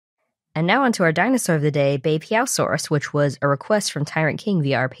And now onto our dinosaur of the day, Beipiaosaurus, which was a request from Tyrant King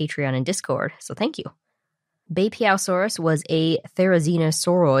via our Patreon and Discord, so thank you. Beipiaosaurus was a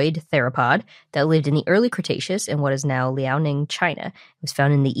Therizinosauroid theropod that lived in the Early Cretaceous in what is now Liaoning, China. It was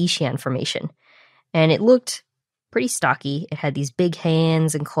found in the Yixian Formation. And it looked pretty stocky. It had these big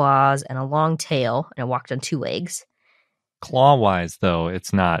hands and claws and a long tail, and it walked on two legs. Claw-wise, though,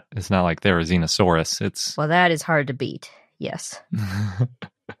 it's not like Therizinosaurus. Well, that is hard to beat, yes.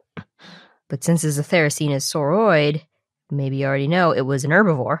 But since it's a Therizinosauroid, maybe you already know, it was an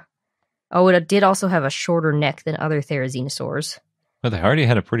herbivore. Oh, it did also have a shorter neck than other therizinosaurs. But they already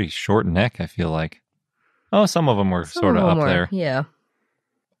had a pretty short neck, I feel like. Oh, some of them were sort of up there. Yeah.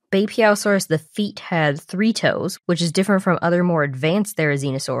 Beipiaosaurus, the feet had 3 toes, which is different from other more advanced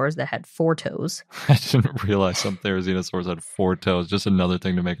therizinosaurs that had 4 toes. I didn't realize some therizinosaurs had 4 toes. Just another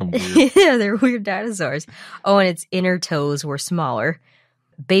thing to make them weird. Yeah, they're weird dinosaurs. Oh, and its inner toes were smaller.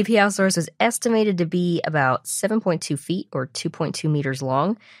 Beipiaosaurus was estimated to be about 7.2 feet or 2.2 meters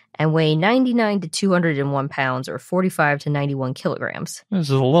long and weigh 99 to 201 pounds or 45 to 91 kilograms. This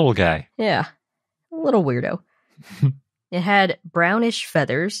is a little guy. Yeah, a little weirdo. It had brownish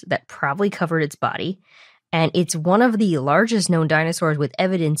feathers that probably covered its body, and it's one of the largest known dinosaurs with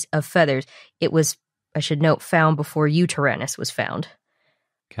evidence of feathers. It was, I should note, found before Yutyrannus was found.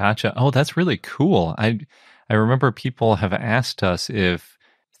 Gotcha. Oh, that's really cool. I remember people have asked us if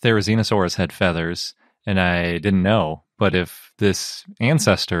Therizinosaurus had feathers, and I didn't know. But if this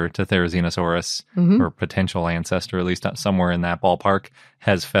ancestor to Therizinosaurus, or potential ancestor, at least somewhere in that ballpark,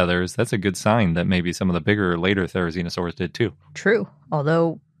 has feathers, that's a good sign that maybe some of the bigger, later Therizinosaurs did too. True.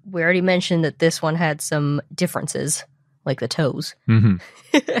 Although we already mentioned that this one had some differences, like the toes.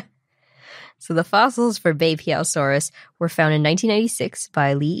 So the fossils for Beipiaosaurus were found in 1996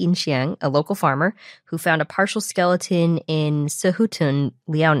 by Li Yinxian, a local farmer, who found a partial skeleton in Sihetun,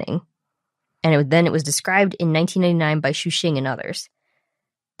 Liaoning. And then it was described in 1999 by Xu Xing and others.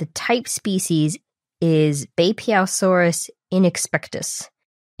 The type species is Beipiaosaurus inexpectus,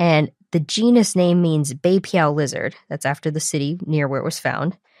 and the genus name means Beipiao lizard. That's after the city near where it was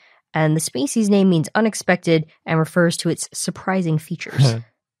found. And the species name means unexpected and refers to its surprising features.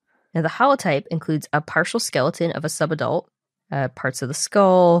 Now, the holotype includes a partial skeleton of a subadult, parts of the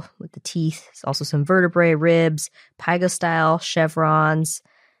skull with the teeth, also some vertebrae, ribs, pygostyle, chevrons,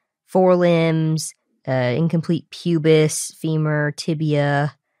 forelimbs, incomplete pubis, femur,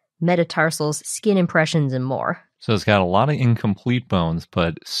 tibia, metatarsals, skin impressions, and more. So it's got a lot of incomplete bones,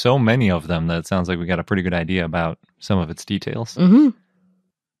 but so many of them that it sounds like we got a pretty good idea about some of its details. It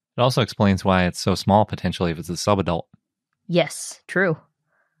also explains why it's so small, potentially, if it's a subadult. Yes, true.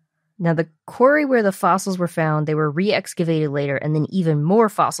 Now, the quarry where the fossils were found, they were re-excavated later, and then even more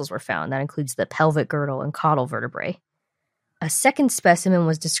fossils were found. That includes the pelvic girdle and caudal vertebrae. A second specimen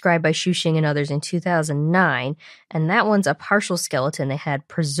was described by Xu Xing and others in 2009, and that one's a partial skeleton. They had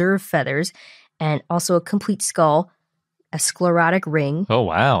preserved feathers and also a complete skull, a sclerotic ring. Oh,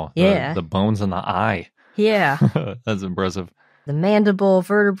 wow. Yeah. The bones in the eye. Yeah. That's impressive. The mandible,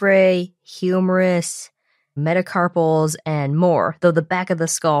 vertebrae, humerus, metacarpals, and more, though the back of the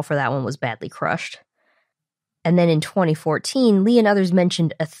skull for that one was badly crushed. And then in 2014, Lee and others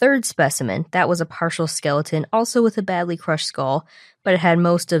mentioned a third specimen. That was a partial skeleton, also with a badly crushed skull, but it had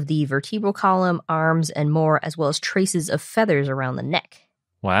most of the vertebral column, arms, and more, as well as traces of feathers around the neck.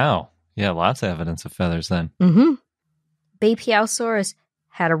 Wow. Yeah, lots of evidence of feathers then. Beipiaosaurus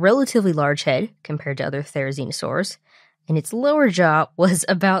had a relatively large head compared to other therizinosaurs, and its lower jaw was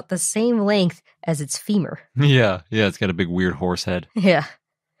about the same length as its femur. Yeah, it's got a big weird horse head. Yeah.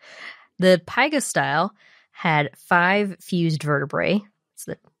 The pygostyle had 5 fused vertebrae. It's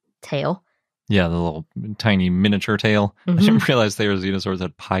the tail. Yeah, the little tiny miniature tail. I didn't realize therizinosaurs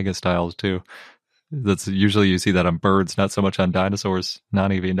had pygostyles too. That's usually you see that on birds, not so much on dinosaurs,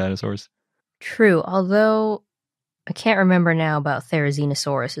 non-avian dinosaurs. True, although I can't remember now about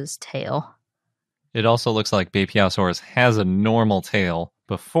Therizinosaurus's tail. It also looks like Beipiaosaurus has a normal tail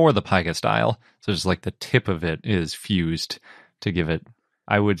before the pygostyle, so just like the tip of it is fused to give it.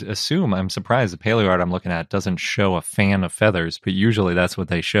 I would assume, I'm surprised the paleo art I'm looking at doesn't show a fan of feathers, but usually that's what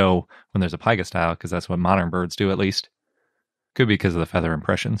they show when there's a pygostyle, because that's what modern birds do at least. Could be because of the feather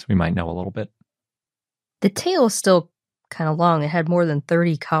impressions. We might know a little bit. The tail is still kind of long. It had more than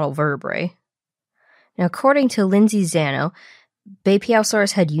 30 caudal vertebrae. Now, according to Lindsay Zano,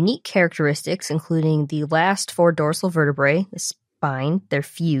 Beipiaosaurus had unique characteristics, including the last 4 dorsal vertebrae, the spine, they're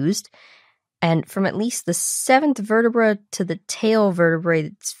fused, and from at least the 7th vertebra to the tail vertebrae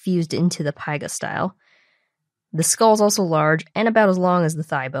that's fused into the pygostyle. The skull's also large and about as long as the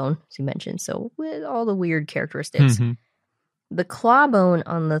thigh bone, as you mentioned, so with all the weird characteristics. The claw bone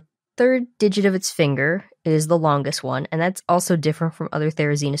on the third digit of its finger is the longest one, and that's also different from other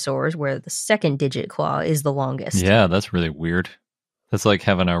therizinosaurs, where the second digit claw is the longest. Yeah, that's really weird. That's like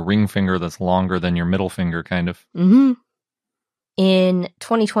having a ring finger that's longer than your middle finger, kind of. Mm-hmm. In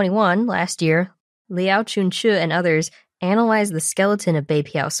 2021, last year, Liaoning and others analyzed the skeleton of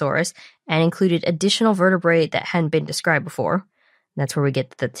Beipiaosaurus and included additional vertebrae that hadn't been described before. That's where we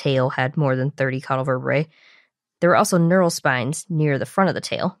get the tail had more than 30 caudal vertebrae. There were also neural spines near the front of the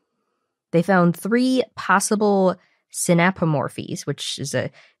tail. They found 3 possible synapomorphies, which is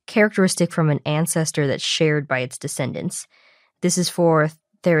a characteristic from an ancestor that's shared by its descendants. This is for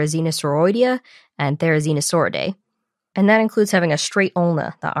Therizinosauroidea and Therizinosauridae. And that includes having a straight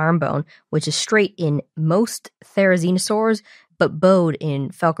ulna, the arm bone, which is straight in most therizinosaurs, but bowed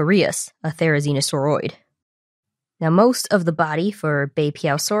in Falcarius, a therizinosauroid. Now, most of the body for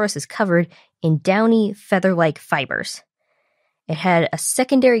Beipiaosaurus is covered in downy, feather-like fibers. It had a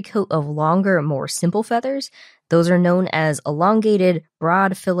secondary coat of longer, more simple feathers. Those are known as elongated,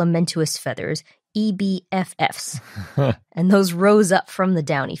 broad filamentous feathers, EBFFs. And those rose up from the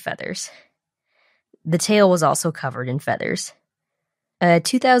downy feathers. The tail was also covered in feathers. A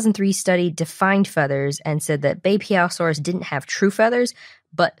 2003 study defined feathers and said that Beipiaosaurus didn't have true feathers,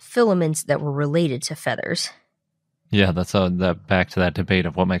 but filaments that were related to feathers. Yeah, that's back to that debate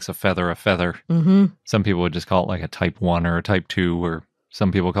of what makes a feather a feather. Mm-hmm. Some people would just call it like a type 1 or a type 2, or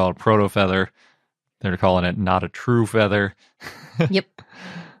some people call it proto-feather. They're calling it not a true feather. Yep.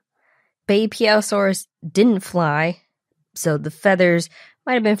 Beipiaosaurus didn't fly, so the feathers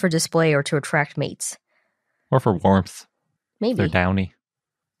might have been for display or to attract mates. Or for warmth. Maybe. They're downy.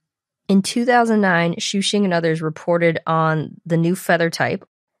 In 2009, Xu Xing and others reported on the new feather type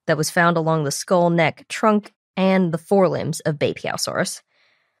that was found along the skull, neck, trunk, and the forelimbs of Beipiaosaurus.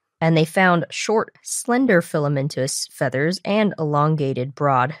 And they found short, slender filamentous feathers and elongated,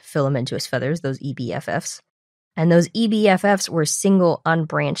 broad filamentous feathers, those EBFFs. And those EBFFs were single,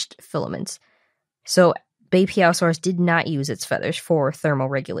 unbranched filaments. So Beipiaosaurus did not use its feathers for thermal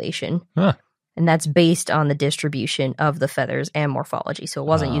regulation. Huh. And that's based on the distribution of the feathers and morphology, so it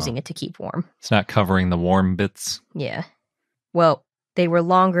wasn't using it to keep warm. It's not covering the warm bits. Yeah. Well, they were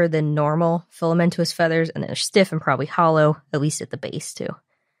longer than normal filamentous feathers, and they're stiff and probably hollow, at least at the base, too.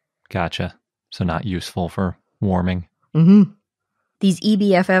 Gotcha. So not useful for warming. Mm-hmm. These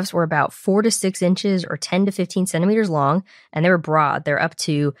EBFFs were about 4 to 6 inches or 10 to 15 centimeters long, and they were broad. They're up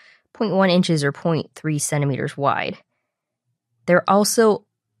to 0.1 inches or 0.3 centimeters wide. They're also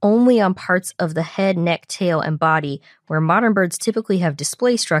only on parts of the head, neck, tail, and body where modern birds typically have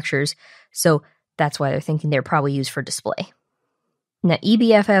display structures, so that's why they're thinking they're probably used for display. Now,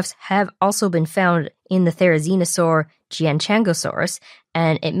 EBFFs have also been found in the Therizinosaur Gianchangosaurus,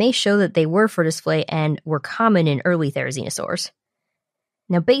 and it may show that they were for display and were common in early Therizinosaurs.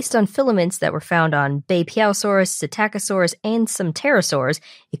 Now, based on filaments that were found on Beipiaosaurus, Psittacosaurus, and some pterosaurs,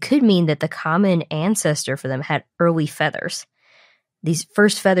 it could mean that the common ancestor for them had early feathers. These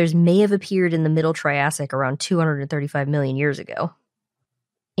first feathers may have appeared in the Middle Triassic around 235 million years ago.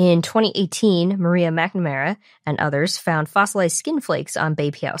 In 2018, Maria McNamara and others found fossilized skin flakes on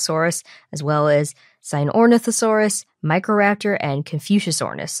Beipiaosaurus, as well as Sihetunornithosaurus, Microraptor, and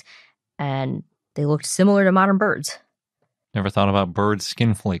Confuciusornis, and they looked similar to modern birds. Never thought about bird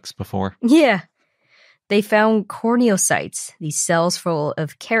skin flakes before. Yeah. They found corneocytes, these cells full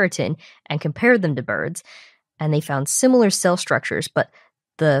of keratin, and compared them to birds, and they found similar cell structures, but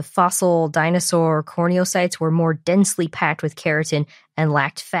the fossil dinosaur corneocytes were more densely packed with keratin and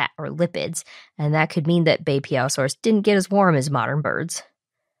lacked fat or lipids, and that could mean that Beipiaosaurus didn't get as warm as modern birds.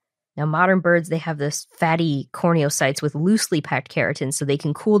 Now, modern birds, they have this fatty corneocytes with loosely packed keratin, so they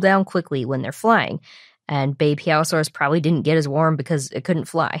can cool down quickly when they're flying, and Beipiaosaurus probably didn't get as warm because it couldn't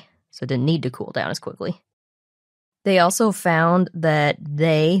fly, so it didn't need to cool down as quickly. They also found that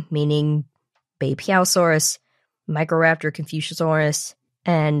they, meaning Beipiaosaurus, Microraptor, Confuciusornis,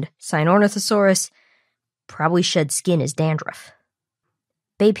 and Sihetunornithosaurus, probably shed skin as dandruff.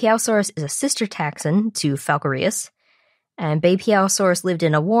 Beipiaosaurus is a sister taxon to Falcarius, and Beipiaosaurus lived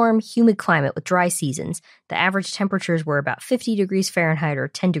in a warm, humid climate with dry seasons. The average temperatures were about 50 degrees Fahrenheit or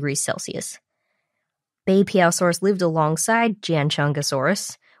 10 degrees Celsius. Beipiaosaurus lived alongside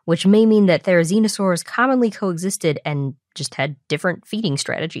Gianchangosaurus, which may mean that therizinosaurs commonly coexisted and just had different feeding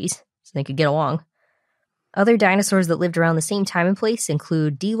strategies, so they could get along. Other dinosaurs that lived around the same time and place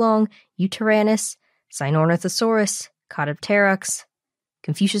include Dilong, Yutyrannus, Sihetunornithosaurus, Caudipteryx,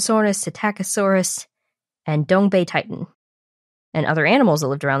 Confuciusornis, Psittacosaurus, and Dongbei Titan. And other animals that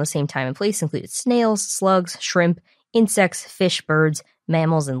lived around the same time and place included snails, slugs, shrimp, insects, fish, birds,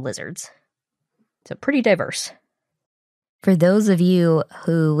 mammals, and lizards. So pretty diverse. For those of you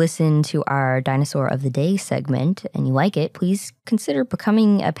who listen to our Dinosaur of the Day segment and you like it, please consider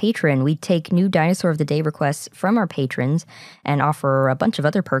becoming a patron. We take new Dinosaur of the Day requests from our patrons and offer a bunch of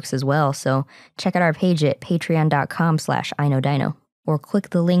other perks as well. So check out our page at patreon.com/iknowdino or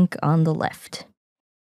click the link on the left.